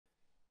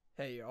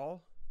Hey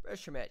y'all,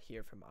 brett.scharmett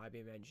here from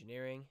IBM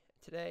Engineering.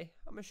 Today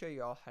I'm going to show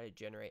you all how to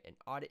generate an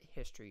audit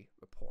history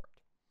report.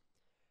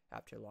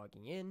 After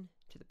logging in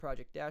to the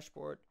project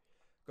dashboard,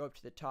 go up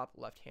to the top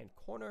left hand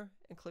corner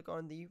and click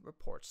on the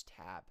Reports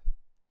tab.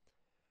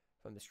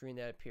 From the screen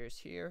that appears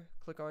here,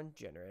 click on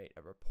Generate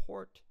a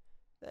Report,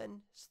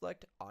 then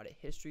select Audit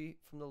History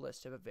from the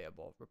list of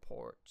available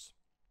reports.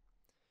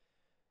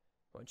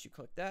 Once you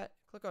click that,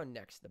 click on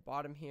Next at the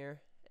bottom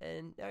here,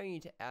 and now you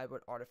need to add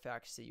what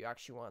artifacts that you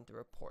actually want the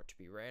report to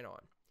be ran on.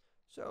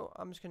 So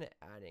I'm just going to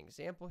add an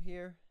example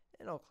here,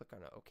 and I'll click on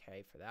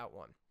OK for that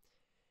one.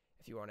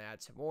 If you want to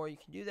add some more, you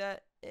can do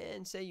that,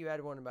 and say you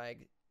add one by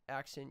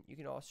accident, you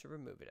can also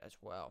remove it as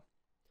well.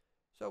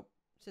 So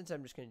since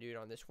I'm just going to do it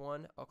on this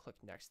one, I'll click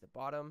Next at the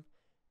bottom,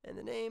 and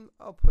the name,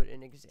 I'll put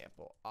in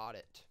example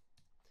Audit.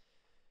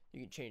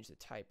 You can change the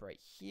type right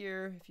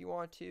here if you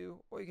want to,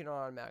 or you can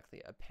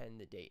automatically append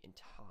the date and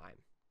time.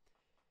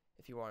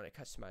 If you want to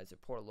customize the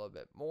report a little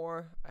bit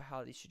more, I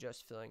highly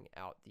suggest filling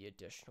out the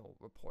additional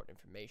report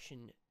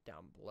information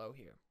down below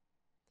here.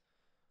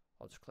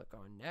 I'll just click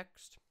on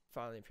Next.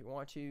 Finally, if you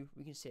want to,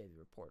 we can save the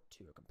report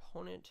to a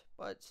component,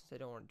 but since I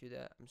don't want to do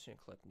that, I'm just going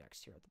to click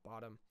Next here at the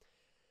bottom.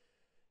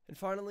 And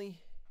finally,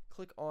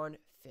 click on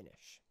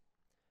Finish.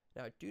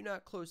 Now, do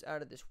not close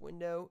out of this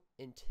window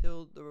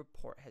until the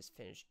report has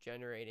finished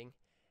generating,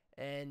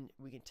 and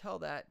we can tell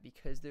that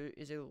because there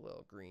is a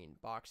little green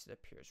box that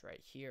appears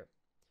right here.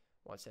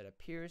 Once that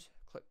appears,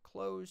 click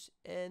Close,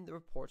 and the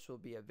reports will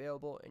be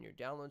available in your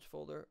Downloads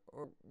folder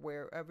or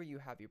wherever you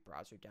have your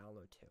browser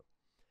download to.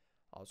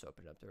 I'll also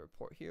open up the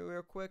report here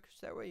real quick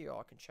so that way you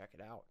all can check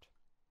it out.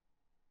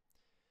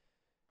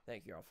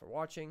 Thank you all for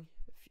watching.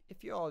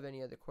 If you all have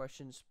any other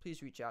questions,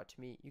 please reach out to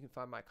me. You can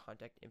find my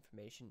contact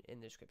information in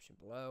the description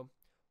below.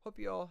 Hope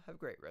you all have a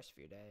great rest of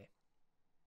your day.